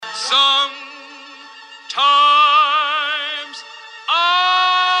Sometimes I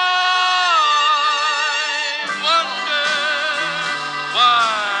wonder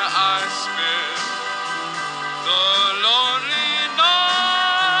why I spend the lonely night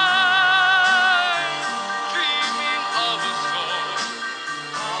dreaming of a song,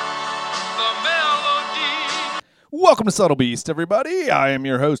 the melody. Welcome to Subtle Beast, everybody. I am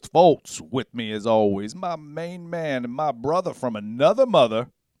your host, Foltz. With me, as always, my main man and my brother from another mother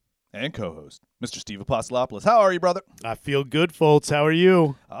and co-host, Mr. Steve Apostolopoulos. How are you, brother? I feel good, Foltz. How are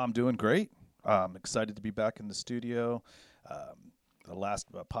you? I'm doing great. I'm excited to be back in the studio. The last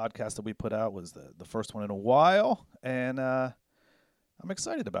podcast that we put out was the first one in a while, and I'm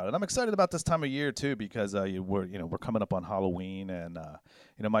excited about it. I'm excited about this time of year too because we're coming up on Halloween, and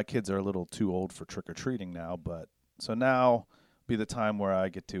my kids are a little too old for trick or treating now, but so now be the time where I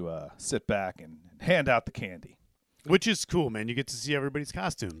get to sit back and hand out the candy. Which is cool, man. You get to see everybody's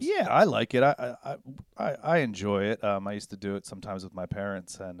costumes. Yeah, I like it. I enjoy it. I used to do it sometimes with my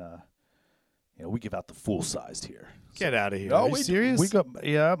parents, and we give out the full sized here. Get out of here. Oh, Are you serious?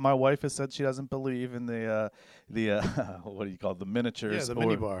 My wife has said she doesn't believe in the what do you call it, the miniatures? Yeah, the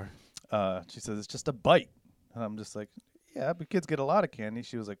mini bar. She says it's just a bite, and I'm just like, yeah, but kids get a lot of candy.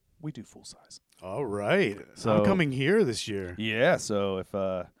 She was like, we do full size. All right. So I'm coming here this year. Yeah, so if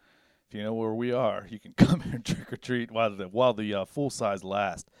you know where we are, you can come here and trick or treat while the full size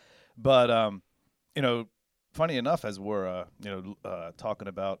last. But funny enough, as we're talking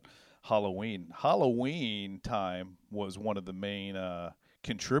about Halloween time was one of the main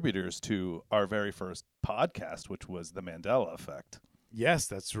contributors to our very first podcast, which was the Mandela Effect. Yes,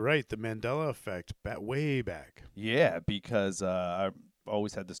 that's right. The Mandela Effect, way back. Yeah, because I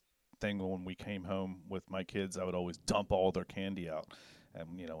always had this thing when we came home with my kids, I would always dump all their candy out.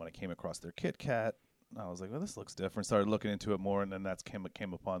 And, when I came across their Kit Kat, I was like, well, this looks different. Started looking into it more, and then that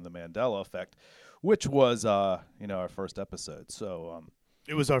came upon the Mandela Effect, which was, our first episode. So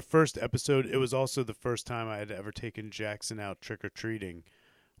it was our first episode. It was also the first time I had ever taken Jackson out trick-or-treating,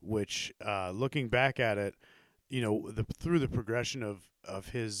 which, looking back at it, through the progression of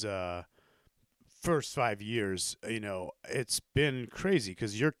his first 5 years, it's been crazy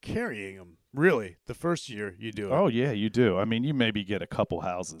because you're carrying him, really, the first year you do it. Oh, yeah, you do. I mean, you maybe get a couple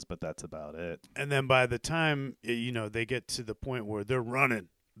houses, but that's about it. And then by the time, they get to the point where they're running.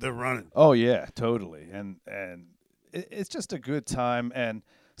 Oh, yeah, totally. And it's just a good time. And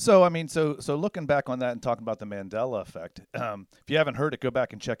so, I mean, so looking back on that and talking about the Mandela Effect, if you haven't heard it, go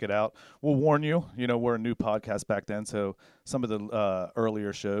back and check it out. We'll warn you, we're a new podcast back then, so some of the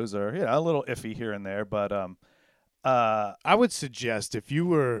earlier shows are a little iffy here and there. But I would suggest if you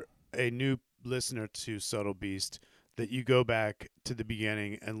were a new listener to Subtle Beast that you go back to the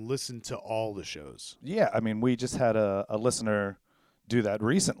beginning and listen to all the shows. Yeah, I mean, we just had a listener do that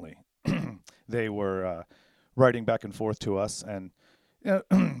recently. They were writing back and forth to us, and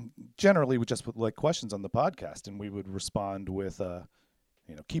generally we just put like questions on the podcast, and we would respond with,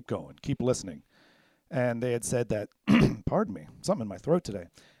 keep going, keep listening. And they had said that, pardon me, something in my throat today,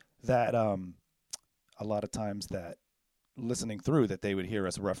 that a lot of times that listening through that they would hear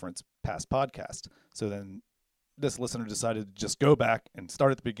us reference past podcasts. So then this listener decided to just go back and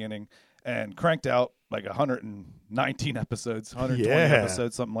start at the beginning and cranked out like 119 episodes, 120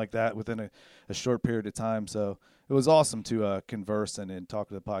 episodes, something like that within a short period of time. So it was awesome to converse and talk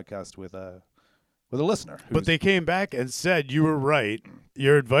to the podcast with a listener. But they came back and said you were right.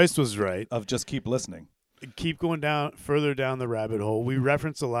 Your advice was right. Of just keep listening. Keep going further down the rabbit hole. We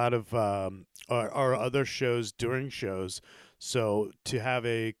reference a lot of our other shows during shows. So to have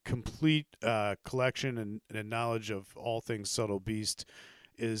a complete collection and knowledge of all things Subtle Beast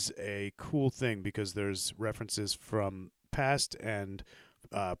is a cool thing because there's references from past and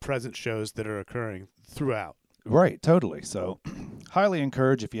present shows that are occurring throughout. Right, totally. So highly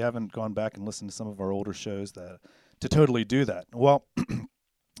encourage, if you haven't gone back and listened to some of our older shows, to totally do that. Well, and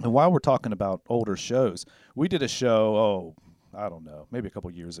while we're talking about older shows, we did a show, I don't know, maybe a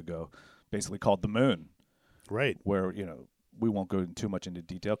couple years ago, basically called The Moon. Right. Where, we won't go too much into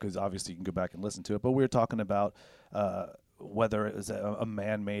detail because obviously you can go back and listen to it, but we were talking about whether it was a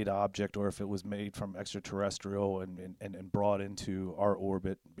man-made object or if it was made from extraterrestrial and brought into our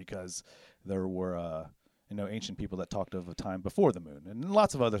orbit because there were ancient people that talked of a time before the moon and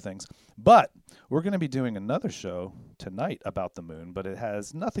lots of other things. But we're going to be doing another show tonight about the moon, but it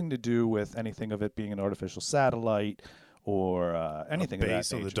has nothing to do with anything of it being an artificial satellite or anything of that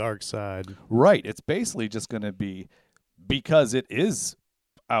nature. On the dark side. Right. It's basically just going to be because it is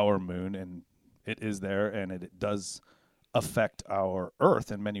our moon and it is there and it does affect our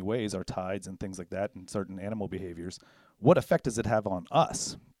Earth in many ways, our tides and things like that, and certain animal behaviors. What effect does it have on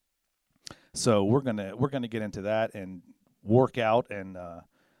us? So we're gonna get into that and work out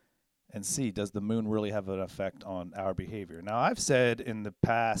and see, does the moon really have an effect on our behavior? Now, I've said in the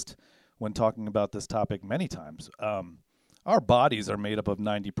past when talking about this topic many times, our bodies are made up of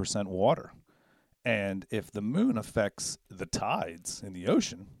 90% water. And if the moon affects the tides in the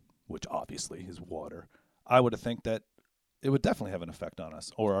ocean, which obviously is water, I would think that it would definitely have an effect on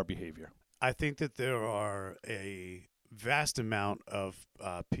us or our behavior. I think that there are a vast amount of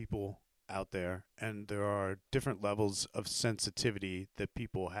people out there, and there are different levels of sensitivity that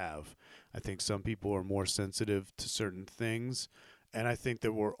people have. I think some people are more sensitive to certain things, and I think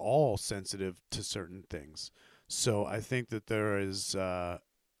that we're all sensitive to certain things. So I think that there is a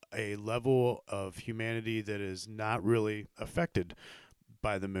level of humanity that is not really affected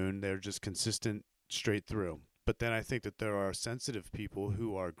by the moon. They're just consistent straight through. But then I think that there are sensitive people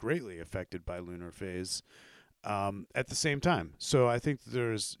who are greatly affected by lunar phase at the same time. So I think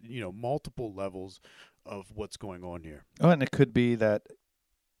there's, multiple levels of what's going on here. Oh, and it could be that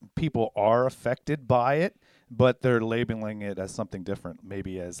people are affected by it, but they're labeling it as something different,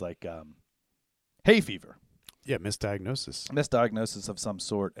 maybe as like hay fever. Yeah, Misdiagnosis of some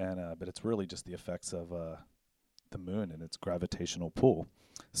sort, and but it's really just the effects of the moon and its gravitational pull.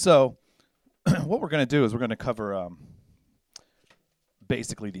 So what we're going to do is we're going to cover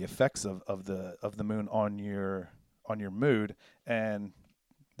basically the effects of the moon on your mood, and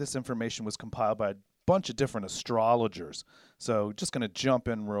this information was compiled by a bunch of different astrologers. So just going to jump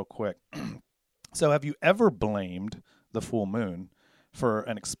in real quick. So have you ever blamed the full moon for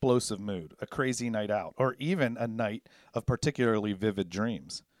an explosive mood, a crazy night out, or even a night of particularly vivid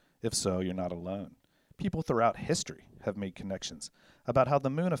dreams? If so, you're not alone. People throughout history have made connections about how the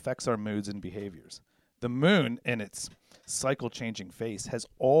moon affects our moods and behaviors. The moon, in its cycle-changing face, has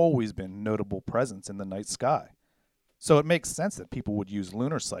always been a notable presence in the night sky. So it makes sense that people would use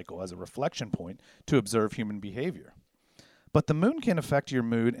lunar cycle as a reflection point to observe human behavior. But the moon can affect your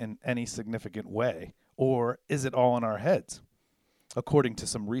mood in any significant way, or is it all in our heads? According to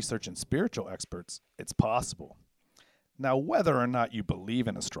some research and spiritual experts, it's possible. Now, whether or not you believe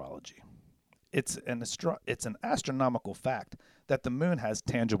in astrology, it's an astronomical fact that the moon has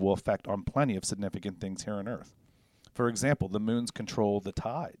tangible effect on plenty of significant things here on Earth. For example, the moons control the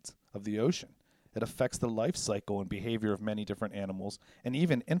tides of the ocean. It affects the life cycle and behavior of many different animals, and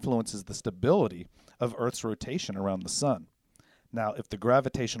even influences the stability of Earth's rotation around the sun. Now, if the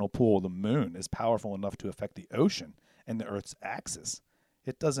gravitational pull of the moon is powerful enough to affect the ocean and the Earth's axis,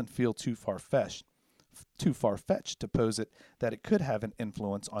 it doesn't feel too far-fetched to pose it that it could have an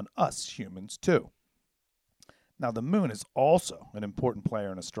influence on us humans too. Now, the moon is also an important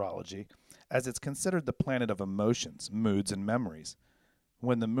player in astrology, as it's considered the planet of emotions, moods, and memories.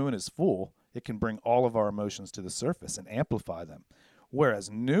 When the moon is full, it can bring all of our emotions to the surface and amplify them, whereas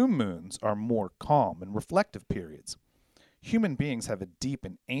new moons are more calm and reflective periods. Human beings have a deep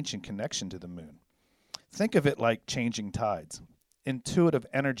and ancient connection to the moon. Think of it like changing tides. Intuitive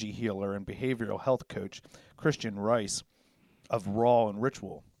energy healer and behavioral health coach Christian Rice of Raw and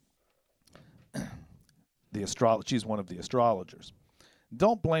Ritual, she's one of the astrologers.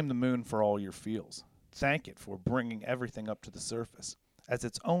 Don't blame the moon for all your feels. Thank it for bringing everything up to the surface, as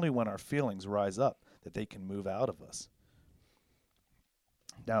it's only when our feelings rise up that they can move out of us.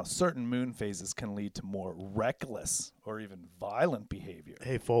 Now, certain moon phases can lead to more reckless or even violent behavior.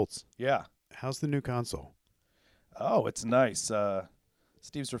 Hey, Foltz. Yeah. How's the new console? Oh, it's nice.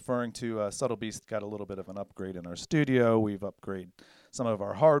 Steve's referring to Subtle Beast got a little bit of an upgrade in our studio. We've upgraded some of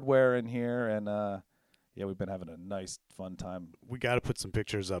our hardware in here, and we've been having a nice, fun time. We got to put some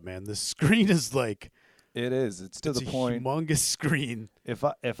pictures up, man. The screen is like... It is. It's to the point. Humongous screen.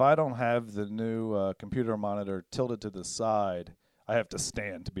 If I don't have the new computer monitor tilted to the side, I have to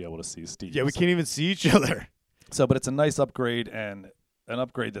stand to be able to see Steve. Yeah, we can't even see each other. So, but it's a nice upgrade, and an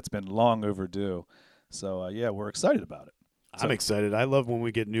upgrade that's been long overdue. So, we're excited about it. So I'm excited. I love when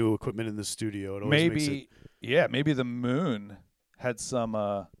we get new equipment in the studio. It always makes it... maybe the moon had some...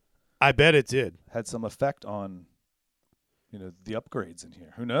 I bet it did. Had some effect on, the upgrades in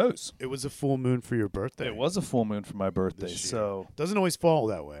here. Who knows? It was a full moon for your birthday. It was a full moon for my birthday, so... Doesn't always fall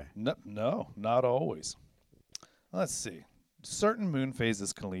that way. No, not always. Let's see. Certain moon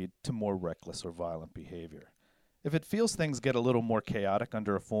phases can lead to more reckless or violent behavior. If it feels things get a little more chaotic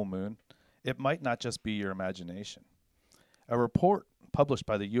under a full moon, it might not just be your imagination. A report published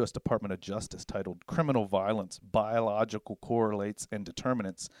by the U.S. Department of Justice titled Criminal Violence, Biological Correlates and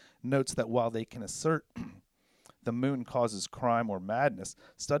Determinants notes that while they can assert the moon causes crime or madness,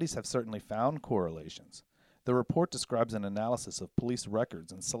 studies have certainly found correlations. The report describes an analysis of police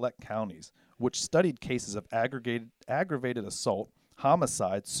records in select counties, which studied cases of aggravated assault,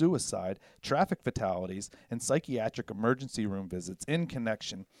 homicide, suicide, traffic fatalities, and psychiatric emergency room visits in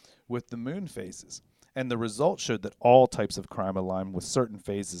connection with the moon phases. And the results showed that all types of crime align with certain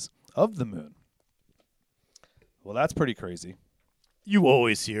phases of the moon. Well, that's pretty crazy. You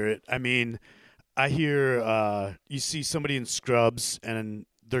always hear it. I mean, I hear you see somebody in scrubs and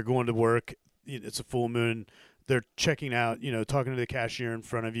they're going to work. It's a full moon. They're checking out, talking to the cashier in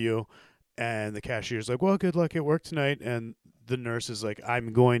front of you. And the cashier's like, well, good luck at work tonight. And the nurse is like,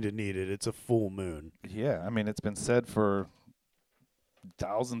 I'm going to need it. It's a full moon. Yeah, I mean, it's been said for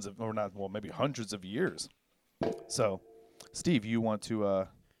thousands of, or not, well, maybe hundreds of years. So, Steve, you want to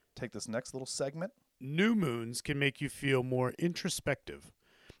take this next little segment? New moons can make you feel more introspective.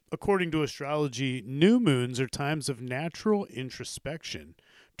 According to astrology, new moons are times of natural introspection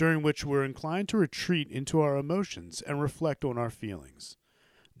during which we're inclined to retreat into our emotions and reflect on our feelings.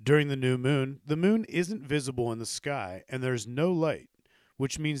 During the moon isn't visible in the sky and there's no light,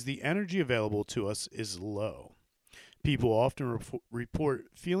 which means the energy available to us is low. People often report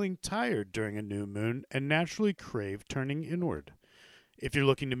feeling tired during a new moon and naturally crave turning inward. If you're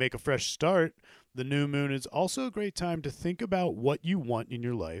looking to make a fresh start, the new moon is also a great time to think about what you want in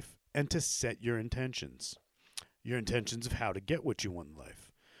your life and to set your intentions of how to get what you want in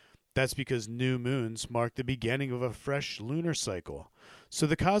life. That's because new moons mark the beginning of a fresh lunar cycle, so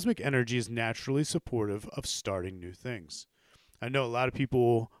the cosmic energy is naturally supportive of starting new things. I know a lot of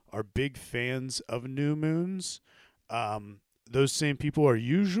people are big fans of new moons. Those same people are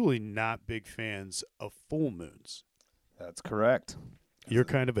usually not big fans of full moons. That's correct. You're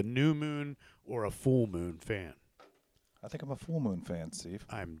kind of a new moon or a full moon fan. I think I'm a full moon fan, Steve.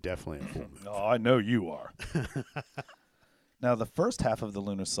 I'm definitely a full moon. Oh, I know you are. Now, the first half of the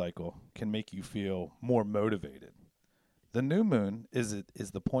lunar cycle can make you feel more motivated. The new moon is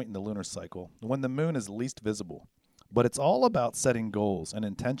the point in the lunar cycle when the moon is least visible, but it's all about setting goals and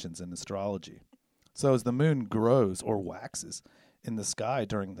intentions in astrology. So as the moon grows or waxes in the sky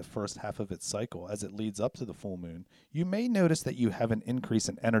during the first half of its cycle as it leads up to the full moon, you may notice that you have an increase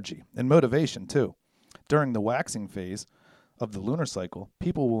in energy and motivation too. During the waxing phase of the lunar cycle,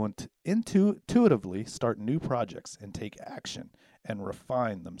 people will intuitively start new projects and take action and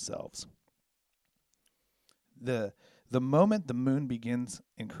refine themselves. The moment the moon begins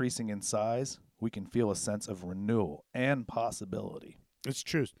increasing in size, we can feel a sense of renewal and possibility. It's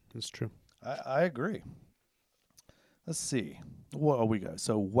true. It's true. I agree. Let's see. What we go.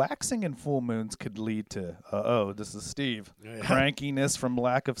 So waxing and full moons could lead to, this is Steve, crankiness from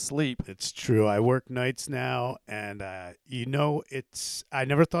lack of sleep. It's true. I work nights now, and I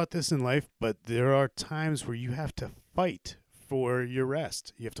never thought this in life, but there are times where you have to fight for your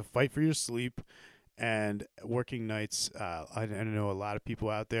rest. You have to fight for your sleep, and working nights, I know a lot of people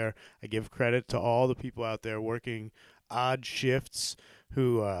out there. I give credit to all the people out there working odd shifts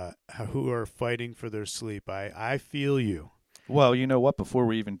who are fighting for their sleep. I feel you. Well, you know what? Before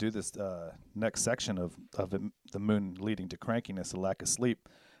we even do this next section of the moon leading to crankiness, a lack of sleep,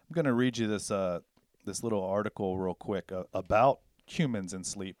 I'm going to read you this little article real quick about humans and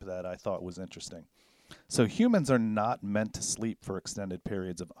sleep that I thought was interesting. So humans are not meant to sleep for extended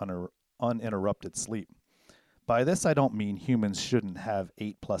periods of uninterrupted sleep. By this, I don't mean humans shouldn't have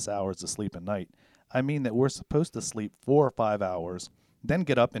 8+ hours of sleep a night. I mean that we're supposed to sleep 4 or 5 hours, then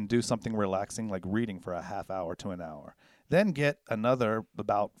get up and do something relaxing like reading for a half hour to an hour, then get another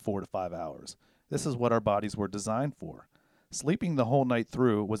about 4 to 5 hours. This is what our bodies were designed for. Sleeping the whole night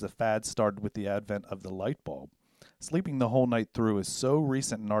through was a fad started with the advent of the light bulb. Sleeping the whole night through is so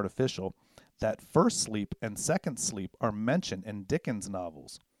recent and artificial that first sleep and second sleep are mentioned in Dickens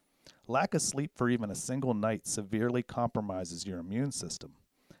novels. Lack of sleep for even a single night severely compromises your immune system.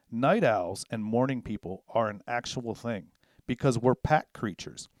 Night owls and morning people are an actual thing because we're pack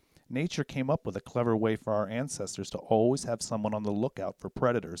creatures. Nature came up with a clever way for our ancestors to always have someone on the lookout for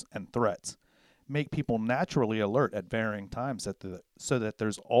predators and threats. Make people naturally alert at varying times so that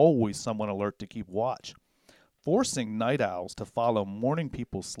there's always someone alert to keep watch. Forcing night owls to follow morning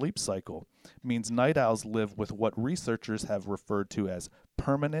people's sleep cycle means night owls live with what researchers have referred to as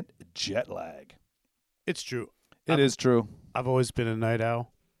permanent jet lag. It's true. It is true. I've always been a night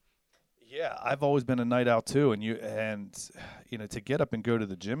owl. Yeah, I've always been a night owl too, and to get up and go to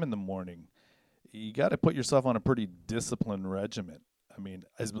the gym in the morning, you got to put yourself on a pretty disciplined regimen. I mean,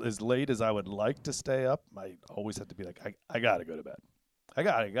 as late as I would like to stay up, I always have to be like, I got to go to bed. I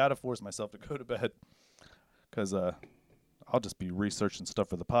got to force myself to go to bed because I'll just be researching stuff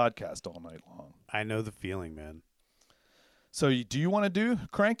for the podcast all night long. I know the feeling, man. So do you want to do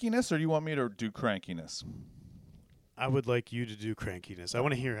crankiness or do you want me to do crankiness? I would like you to do crankiness. I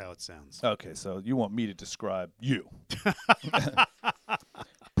want to hear how it sounds. Okay, so you want me to describe you.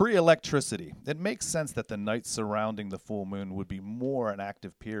 Pre-electricity. It makes sense that the night surrounding the full moon would be more an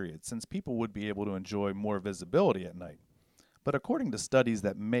active period, since people would be able to enjoy more visibility at night. But according to studies,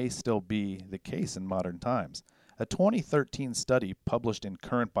 that may still be the case in modern times. A 2013 study published in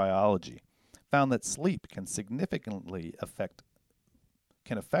Current Biology found that sleep can significantly affect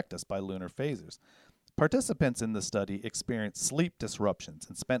us by lunar phases. Participants in the study experienced sleep disruptions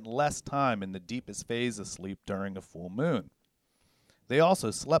and spent less time in the deepest phase of sleep during a full moon. They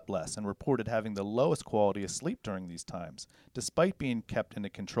also slept less and reported having the lowest quality of sleep during these times, despite being kept in a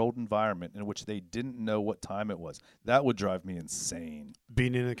controlled environment in which they didn't know what time it was. That would drive me insane.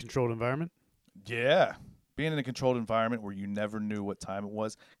 Being in a controlled environment? Yeah. Being in a controlled environment where you never knew what time it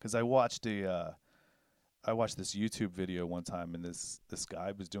was. Because I watched this YouTube video one time, and this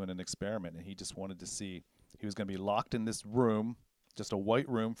guy was doing an experiment, and he just wanted to see. He was going to be locked in this room, just a white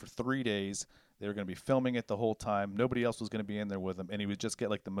room, for 3 days. They were going to be filming it the whole time. Nobody else was going to be in there with him, and he would just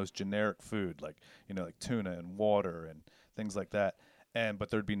get like the most generic food, like like tuna and water and things like that. But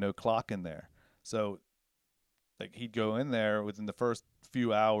there'd be no clock in there. So like he'd go in there within the first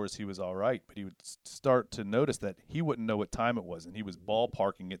few hours, he was all right, but he would start to notice that he wouldn't know what time it was, and he was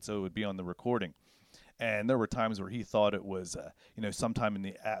ballparking it so it would be on the recording. And there were times where he thought it was, sometime in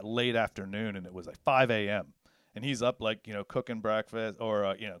the late afternoon, and it was like 5 a.m. And he's up like, cooking breakfast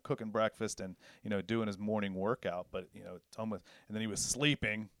and, doing his morning workout. But, it's almost, and then he was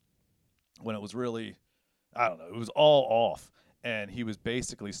sleeping when it was really, I don't know, it was all off. And he was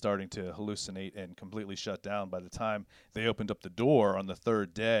basically starting to hallucinate and completely shut down. By the time they opened up the door on the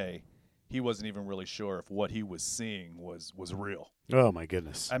third day, he wasn't even really sure if what he was seeing was real. Oh, my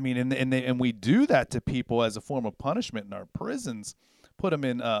goodness. I mean, and we do that to people as a form of punishment in our prisons, put them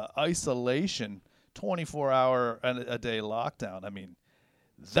in isolation, 24-hour-a-day lockdown. I mean,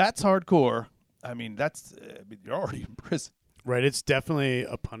 that's hardcore. I mean, you're already in prison. Right, it's definitely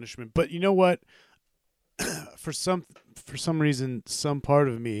a punishment. But you know what? For some reason, some part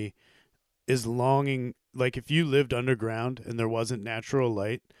of me is longing. Like, if you lived underground and there wasn't natural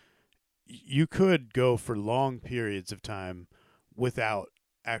light, you could go for long periods of time without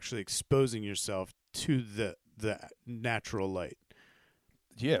actually exposing yourself to the natural light.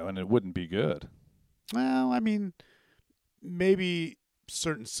 Yeah, and it wouldn't be good. Well, I mean, maybe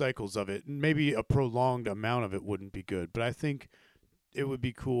certain cycles of it, maybe a prolonged amount of it wouldn't be good. But I think it would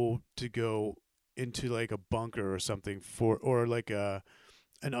be cool to go into like a bunker or something or like an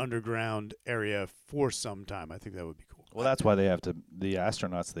underground area for some time. I think that would be cool. Well, that's why the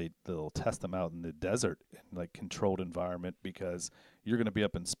astronauts, they'll test them out in the desert in like controlled environment, because you're going to be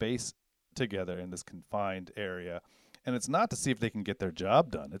up in space together in this confined area. And it's not to see if they can get their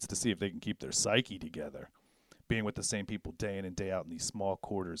job done. It's to see if they can keep their psyche together, being with the same people day in and day out in these small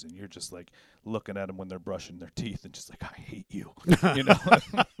quarters. And you're just like looking at them when they're brushing their teeth and just like, I hate you,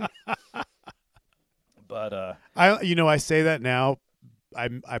 But I say that now.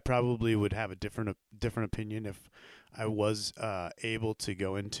 I probably would have a different opinion if I was able to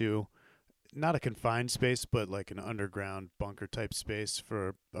go into not a confined space, but like an underground bunker type space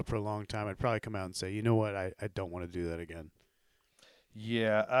for a prolonged time. I'd probably come out and say, you know what, I don't want to do that again.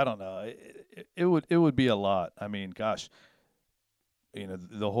 Yeah, I don't know. It would be a lot. I mean, gosh,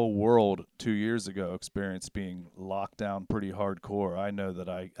 the whole world 2 years ago experienced being locked down pretty hardcore. I know that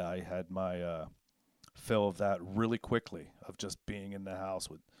I had my fill of that really quickly, of just being in the house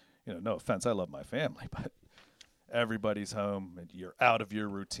with, no offense, I love my family, but everybody's home and you're out of your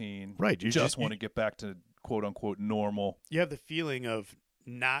routine. Right. You just want to get back to quote unquote normal. You have the feeling of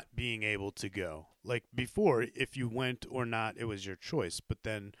not being able to go. Like before, if you went or not, it was your choice. But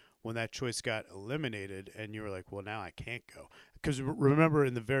then when that choice got eliminated and you were like, well, now I can't go. Because remember,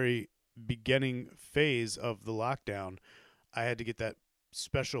 in the very beginning phase of the lockdown, I had to get that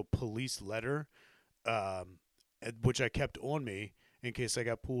special police letter, which I kept on me in case I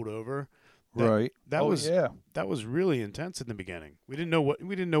got pulled over. That was really intense in the beginning. We didn't know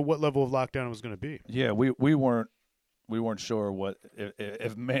what level of lockdown it was going to be. Yeah, we weren't sure what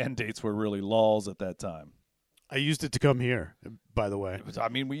if mandates were really laws at that time. I used it to come here, by the way. I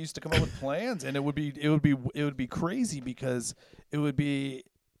mean, we used to come up with plans, and it would be crazy, because it would be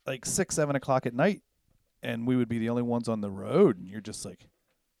like 6-7 o'clock at night, and we would be the only ones on the road, and you're just like,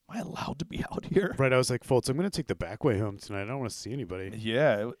 am I allowed to be out here? Right. I was like, Foltz, I'm going to take the back way home tonight. I don't want to see anybody.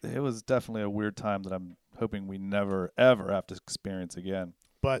 Yeah, it was definitely a weird time that I'm hoping we never, ever have to experience again.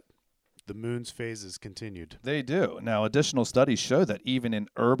 But the moon's phases continued. They do. Now, additional studies show that even in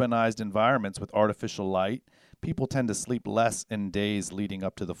urbanized environments with artificial light, people tend to sleep less in days leading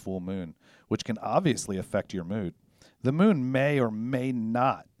up to the full moon, which can obviously affect your mood. The moon may or may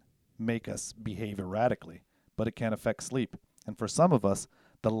not make us behave erratically, but it can affect sleep. And for some of us,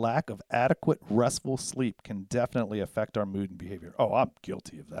 the lack of adequate restful sleep can definitely affect our mood and behavior. Oh, I'm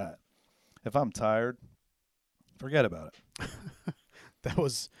guilty of that. If I'm tired, forget about it. That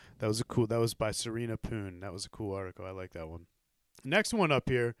was by Serena Poon. That was a cool article. I like that one. Next one up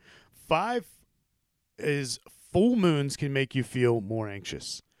here, 5 is full moons can make you feel more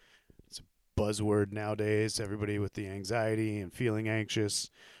anxious. It's a buzzword nowadays. Everybody with the anxiety and feeling anxious.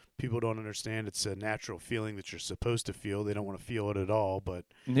 People don't understand it's a natural feeling that you're supposed to feel. They don't want to feel it at all, but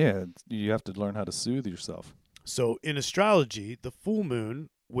Yeah, you have to learn how to soothe yourself. so in astrology, the full moon,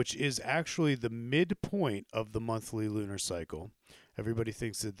 which is actually the midpoint of the monthly lunar cycle, everybody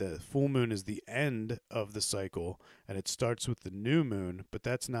thinks that the full moon is the end of the cycle and it starts with the new moon, but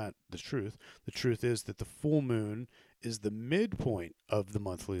that's not the truth. The truth is that the full moon is the midpoint of the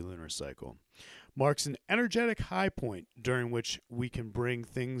monthly lunar cycle. Marks an energetic high point during which we can bring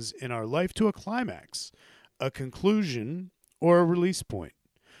things in our life to a climax, a conclusion, or a release point.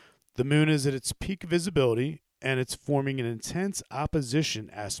 The moon is at its peak visibility, and it's forming an intense opposition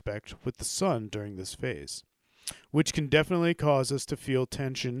aspect with the sun during this phase, which can definitely cause us to feel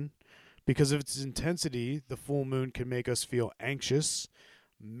tension. Because of its intensity, the full moon can make us feel anxious,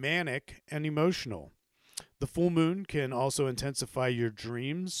 manic, and emotional. The full moon can also intensify your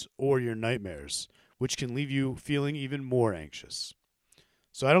dreams or your nightmares, which can leave you feeling even more anxious.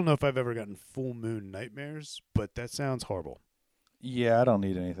 So I don't know if I've ever gotten full moon nightmares, but that sounds horrible. Yeah, I don't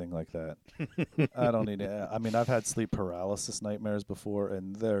need anything like that. I don't need it. I mean, I've had sleep paralysis nightmares before,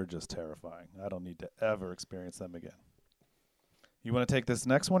 and they're just terrifying. I don't need to ever experience them again. You want to take this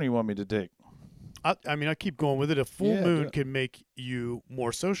next one, or you want me to dig? I keep going with it. A full Yeah, do moon it. can make you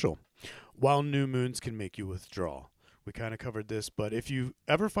more social, while new moons can make you withdraw. We kind of covered this, but if you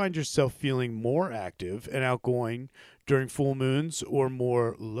ever find yourself feeling more active and outgoing during full moons or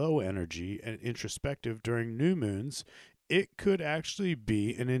more low energy and introspective during new moons, it could actually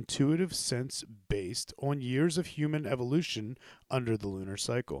be an intuitive sense based on years of human evolution under the lunar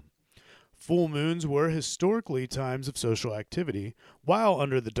cycle. Full moons were historically times of social activity, while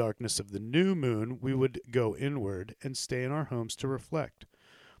under the darkness of the new moon, we would go inward and stay in our homes to reflect.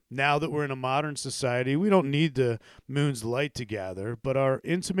 Now that we're in a modern society, we don't need the moon's light to gather, but our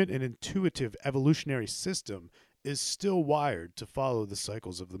intimate and intuitive evolutionary system is still wired to follow the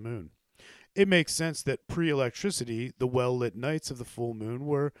cycles of the moon. It makes sense that pre-electricity, the well-lit nights of the full moon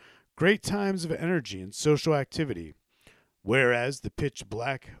were great times of energy and social activity, whereas the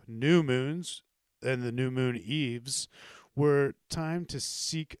pitch-black new moons and the new moon eves were time to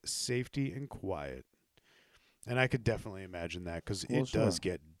seek safety and quiet. And I could definitely imagine that because Well, it does sure.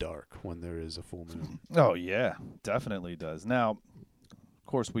 get dark when there is a full moon. Oh, yeah, definitely does. Now, of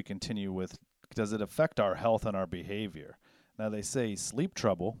course, we continue with, does it affect our health and our behavior? Now, they say sleep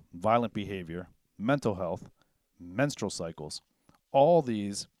trouble, violent behavior, mental health, menstrual cycles, all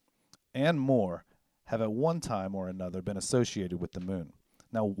these and more have at one time or another been associated with the moon.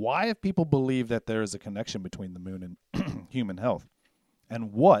 Now, why have people believed that there is a connection between the moon and human health?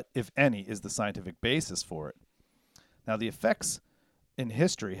 And what, if any, is the scientific basis for it? Now, the effects in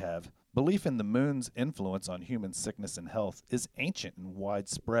history have belief in the moon's influence on human sickness and health is ancient and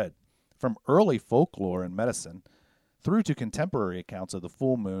widespread, from early folklore and medicine through to contemporary accounts of the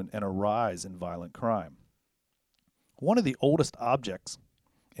full moon and a rise in violent crime. One of the oldest objects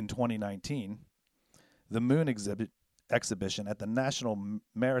in 2019, the moon exhibition at the National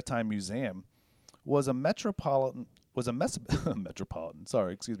Maritime Museum, was a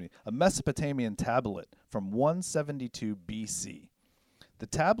Mesopotamian tablet from 172 BC. The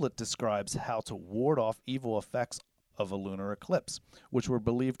tablet describes how to ward off evil effects of a lunar eclipse, which were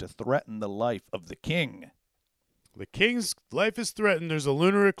believed to threaten the life of the king. The king's life is threatened. There's a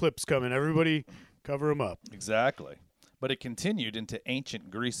lunar eclipse coming. Everybody cover him up. Exactly. But it continued into ancient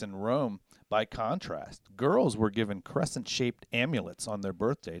Greece and Rome. By contrast, girls were given crescent-shaped amulets on their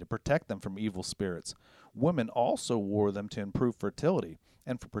birthday to protect them from evil spirits. Women also wore them to improve fertility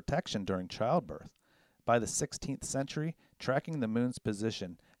and for protection during childbirth. By the 16th century, tracking the moon's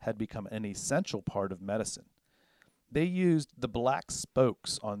position had become an essential part of medicine. They used the black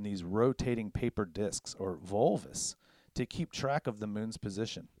spokes on these rotating paper discs, or volvus, to keep track of the moon's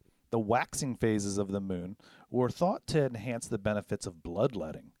position. The waxing phases of the moon were thought to enhance the benefits of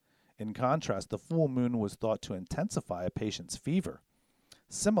bloodletting. In contrast, the full moon was thought to intensify a patient's fever.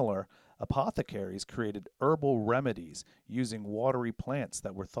 Similar, apothecaries created herbal remedies using watery plants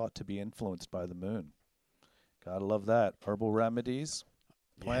that were thought to be influenced by the moon. Gotta love that. Herbal remedies,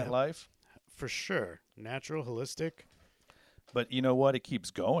 plant Yeah. life. For sure. Natural, holistic. But you know what? It keeps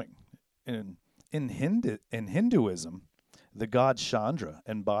going. And In Hinduism, the god Chandra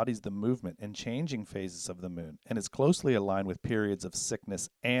embodies the movement and changing phases of the moon and is closely aligned with periods of sickness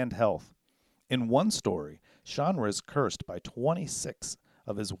and health. In one story, Chandra is cursed by 26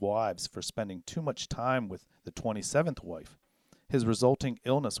 of his wives for spending too much time with the 27th wife. His resulting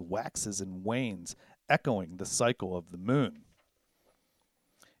illness waxes and wanes, echoing the cycle of the moon.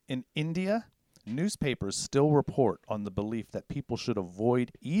 In India, newspapers still report on the belief that people should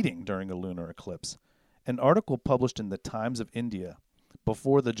avoid eating during a lunar eclipse. An article published in the Times of India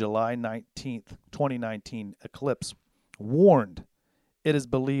before the July 19th, 2019 eclipse warned it is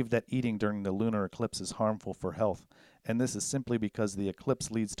believed that eating during the lunar eclipse is harmful for health, and this is simply because the eclipse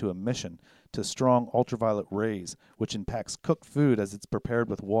leads to emission to strong ultraviolet rays, which impacts cooked food as it's prepared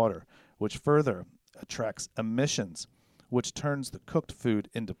with water, which further attracts emissions, which turns the cooked food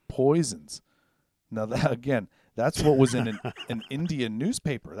into poisons. Now, that, again, that's what was in an Indian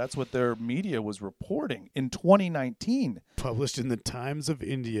newspaper. That's what their media was reporting in 2019. Published in the Times of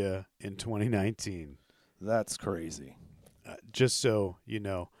India in 2019. That's crazy. Just so you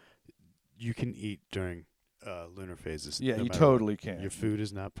know, you can eat during lunar phases. Yeah, no you matter totally what. can. Your food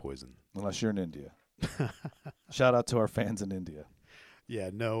is not poison. Unless you're in India. Shout out to our fans in India. Yeah,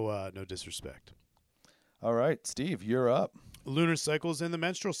 no disrespect. All right, Steve, you're up. Lunar cycles and the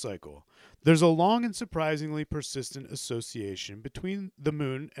menstrual cycle. There's a long and surprisingly persistent association between the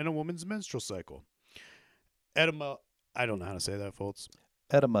moon and a woman's menstrual cycle. I don't know how to say that, folks.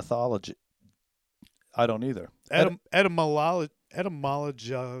 Etymology. I don't either.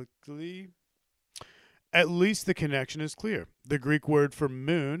 Etymologically, at least the connection is clear. The Greek word for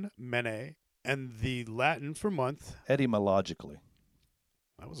moon, mene, and the Latin for month, Etymologically.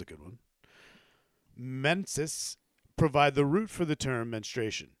 that was a good one, mensis, provide the root for the term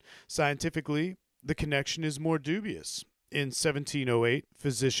menstruation. Scientifically, the connection is more dubious. In 1708,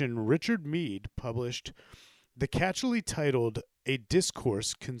 physician Richard Mead published the catchily titled A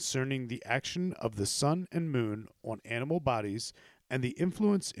Discourse Concerning the Action of the Sun and Moon on Animal Bodies and the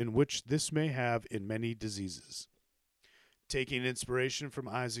Influence in which this may have in many diseases. Taking inspiration from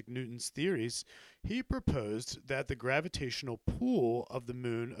Isaac Newton's theories, he proposed that the gravitational pull of the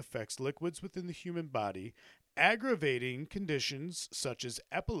moon affects liquids within the human body, aggravating conditions such as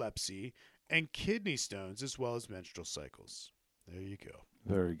epilepsy and kidney stones, as well as menstrual cycles. There you go.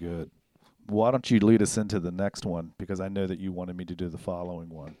 Very good. Why don't you lead us into the next one? Because I know that you wanted me to do the following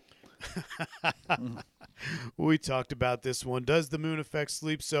one. We talked about this one. Does the moon affect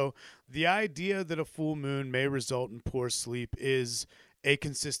sleep? So the idea that a full moon may result in poor sleep is a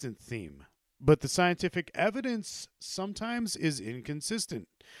consistent theme. But the scientific evidence sometimes is inconsistent.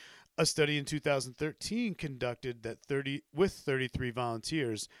 A study in 2013 conducted with 33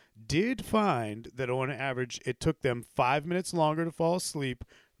 volunteers did find that on average it took them 5 minutes longer to fall asleep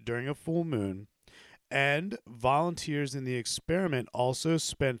during a full moon, and volunteers in the experiment also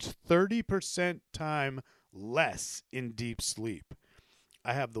spent 30% time less in deep sleep.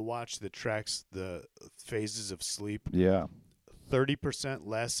 I have the watch that tracks the phases of sleep. Yeah. 30%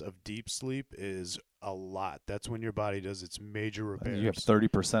 less of deep sleep is a lot. That's when your body does its major repairs. You have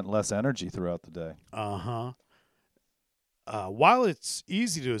 30% less energy throughout the day. Uh-huh. While it's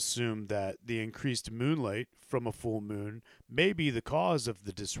easy to assume that the increased moonlight from a full moon may be the cause of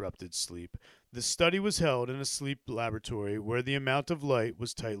the disrupted sleep, the study was held in a sleep laboratory where the amount of light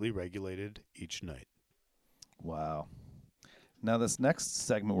was tightly regulated each night. Wow. Now, this next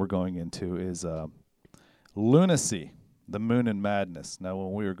segment we're going into is lunacy, the moon and madness. Now,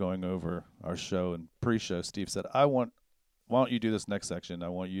 when we were going over our show and pre-show, Steve said, why don't you do this next section? I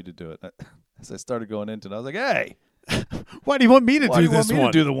want you to do it. As I started going into it, I was like, hey, why do you want me to do this one?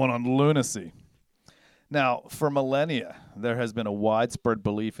 one? To do the one on lunacy. Now, for millennia, there has been a widespread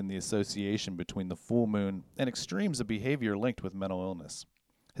belief in the association between the full moon and extremes of behavior linked with mental illness.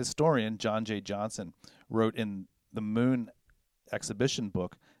 Historian John J. Johnson wrote in the Moon exhibition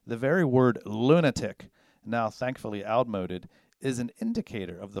book, the very word lunatic, now thankfully outmoded, is an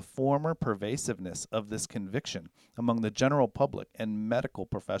indicator of the former pervasiveness of this conviction among the general public and medical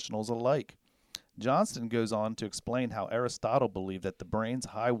professionals alike. Johnston goes on to explain how Aristotle believed that the brain's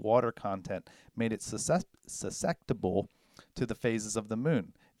high water content made it susceptible to the phases of the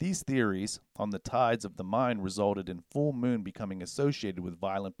moon. These theories on the tides of the mind resulted in full moon becoming associated with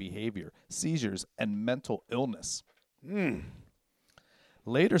violent behavior, seizures, and mental illness.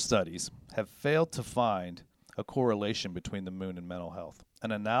 Later studies have failed to find a correlation between the moon and mental health.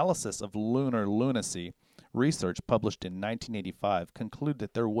 An analysis of lunar lunacy research published in 1985 concluded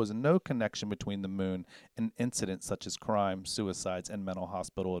that there was no connection between the moon and incidents such as crime, suicides, and mental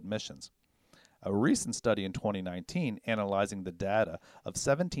hospital admissions. A recent study in 2019 analyzing the data of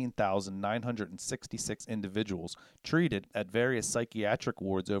 17,966 individuals treated at various psychiatric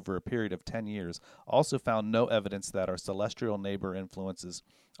wards over a period of 10 years also found no evidence that our celestial neighbor influences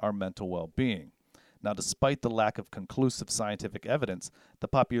our mental well-being. Now, despite the lack of conclusive scientific evidence, the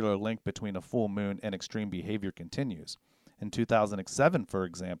popular link between a full moon and extreme behavior continues. In 2007, for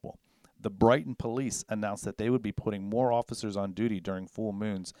example, the Brighton police announced that they would be putting more officers on duty during full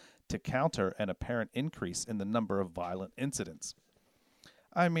moons to counter an apparent increase in the number of violent incidents.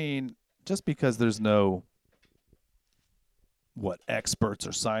 I mean, just because there's no experts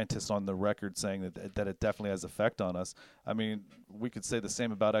or scientists on the record saying that it definitely has effect on us, I mean, we could say the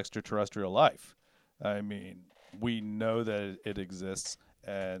same about extraterrestrial life. I mean, we know that it exists,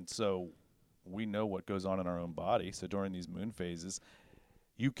 and so we know what goes on in our own body. So during these moon phases,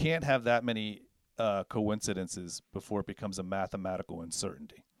 you can't have that many coincidences before it becomes a mathematical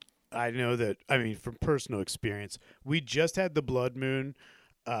uncertainty. I know that, I mean, from personal experience, we just had the blood moon,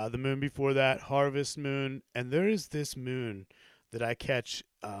 the moon before that, harvest moon, and there is this moon that I catch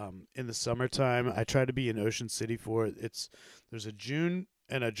in the summertime. I try to be in Ocean City for it. There's a June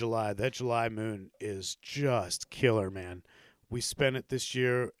and a July. That July moon is just killer, man. We spent it this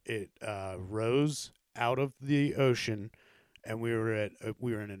year. It rose out of the ocean, and we were in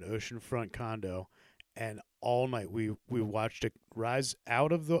an oceanfront condo, and all night we watched it rise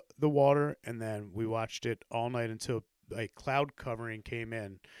out of the water, and then we watched it all night until a cloud covering came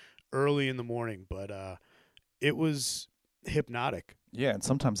in early in the morning. But it was hypnotic. Yeah, and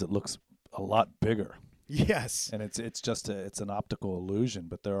sometimes it looks a lot bigger. Yes, and it's an optical illusion.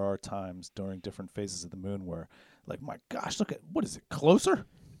 But there are times during different phases of the moon where, like, my gosh, look at what is it closer?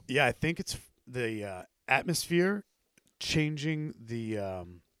 Yeah, I think it's the atmosphere changing. The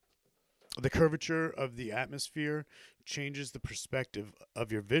curvature of the atmosphere changes the perspective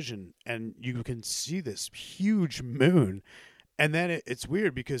of your vision, and you can see this huge moon. And then it's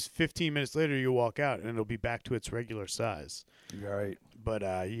weird because 15 minutes later you walk out and it'll be back to its regular size. You're right. But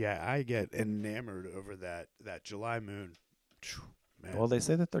yeah, I get enamored over that July moon. Man. Well, they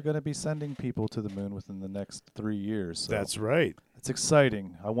say that they're going to be sending people to the moon within the next 3 years. So that's right. It's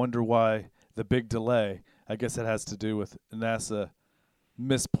exciting. I wonder why the big delay. I guess it has to do with NASA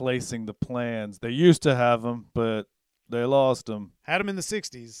misplacing the plans. They used to have them, but they lost them. Had them in the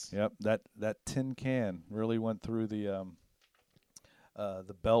 60s. Yep, that tin can really went through the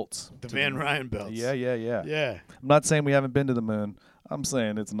belts. The Van Ryan belts. Yeah. Yeah. I'm not saying we haven't been to the moon. I'm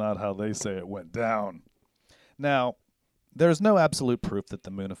saying it's not how they say it went down. Now, there is no absolute proof that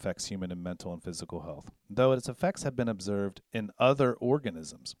the moon affects human and mental and physical health, though its effects have been observed in other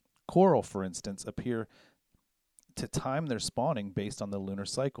organisms. Coral, for instance, appear to time their spawning based on the lunar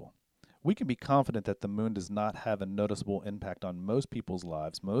cycle. We can be confident that the moon does not have a noticeable impact on most people's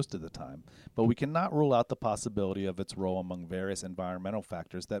lives most of the time, but we cannot rule out the possibility of its role among various environmental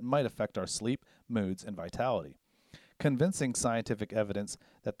factors that might affect our sleep, moods, and vitality. Convincing scientific evidence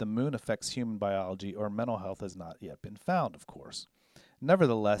that the moon affects human biology or mental health has not yet been found, of course.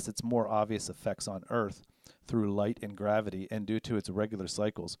 Nevertheless, its more obvious effects on Earth, through light and gravity and due to its regular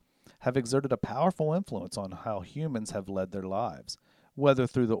cycles, have exerted a powerful influence on how humans have led their lives, whether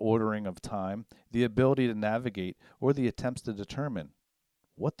through the ordering of time, the ability to navigate, or the attempts to determine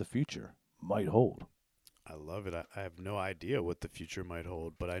what the future might hold. I love it. I have no idea what the future might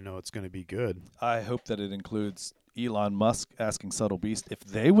hold, but I know it's going to be good. I hope that it includes Elon Musk asking Subtle Beast if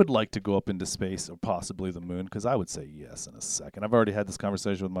they would like to go up into space or possibly the moon, because I would say yes in a second. I've already had this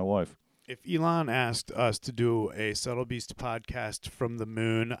conversation with my wife. If Elon asked us to do a Subtle Beast podcast from the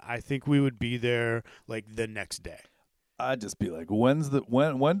moon, I think we would be there like the next day. I'd just be like,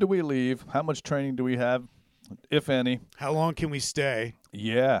 when do we leave? How much training do we have, if any? How long can we stay?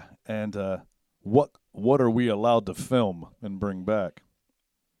 Yeah, and what are we allowed to film and bring back?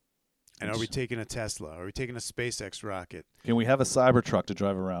 And are we taking a Tesla? Are we taking a SpaceX rocket? Can we have a Cybertruck to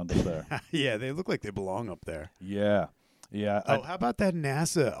drive around up there? Yeah, they look like they belong up there. Yeah. Oh, how about that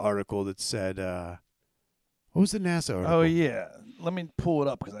NASA article that said, what was the NASA article? Oh, yeah. Let me pull it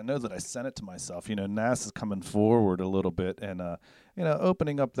up because I know that I sent it to myself. You know, NASA's coming forward a little bit and,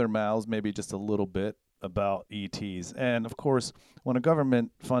 opening up their mouths maybe just a little bit about ETs. And, of course, when a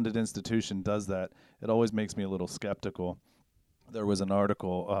government-funded institution does that, it always makes me a little skeptical. There was an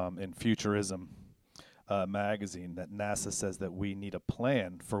article in Futurism magazine that NASA says that we need a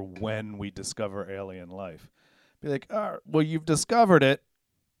plan for when we discover alien life. Be like, all right, well, you've discovered it,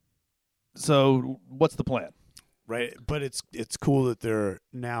 so what's the plan? Right, but it's cool that they're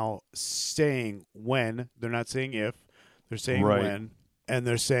now saying when. They're not saying if. They're saying when. And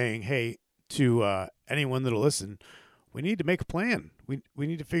they're saying, hey, to anyone that'll listen, we need to make a plan. we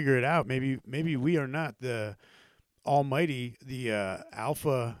need to figure it out. Maybe we are not the almighty, the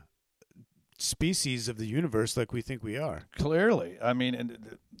alpha species of the universe like we think we are. Clearly. I mean,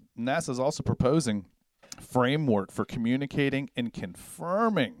 and NASA's also proposing framework for communicating and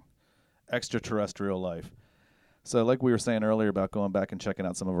confirming extraterrestrial life. So like we were saying earlier about going back and checking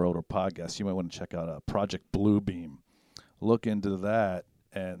out some of our older podcasts, you might want to check out Project Bluebeam. Look into that.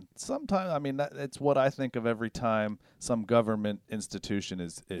 And sometimes, I mean, it's what I think of every time some government institution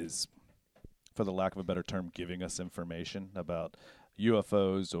is, for the lack of a better term, giving us information about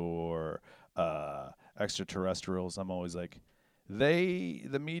UFOs or extraterrestrials. I'm always like,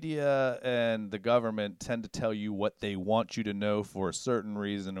 the media and the government tend to tell you what they want you to know for a certain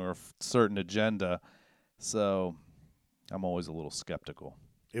reason or a certain agenda. So I'm always a little skeptical.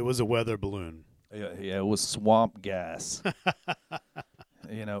 It was a weather balloon. Yeah, it was swamp gas.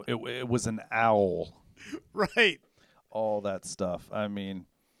 It was an owl. Right. All that stuff. I mean,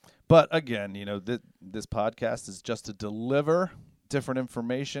 but again, this podcast is just to deliver different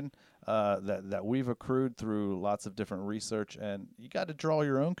information that we've accrued through lots of different research, and you got to draw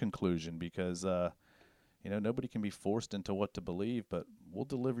your own conclusion because nobody can be forced into what to believe, but we'll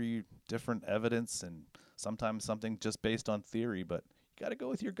deliver you different evidence and sometimes something just based on theory, but you got to go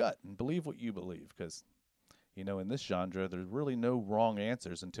with your gut and believe what you believe because in this genre there's really no wrong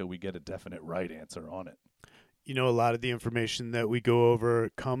answers until we get a definite right answer on it. A lot of the information that we go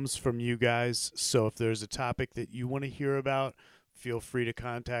over comes from you guys, so if there's a topic that you want to hear about, feel free to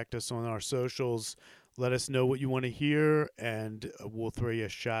contact us on our socials. Let us know what you want to hear, and we'll throw you a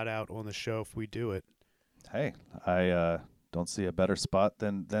shout out on the show if we do it. Hey, I don't see a better spot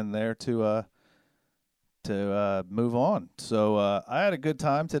than there to move on. So I had a good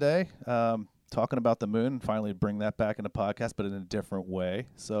time today talking about the moon. Finally, bring that back in the podcast, but in a different way.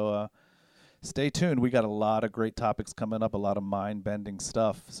 So stay tuned. We got a lot of great topics coming up, a lot of mind-bending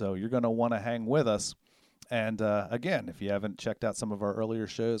stuff. So you're going to want to hang with us. And again, if you haven't checked out some of our earlier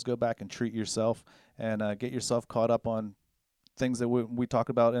shows, go back and treat yourself and get yourself caught up on things that we talk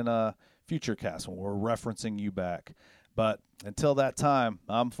about in a future cast when we're referencing you back. But until that time,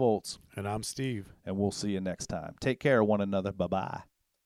 I'm Foltz. And I'm Steve. And we'll see you next time. Take care of one another. Bye-bye.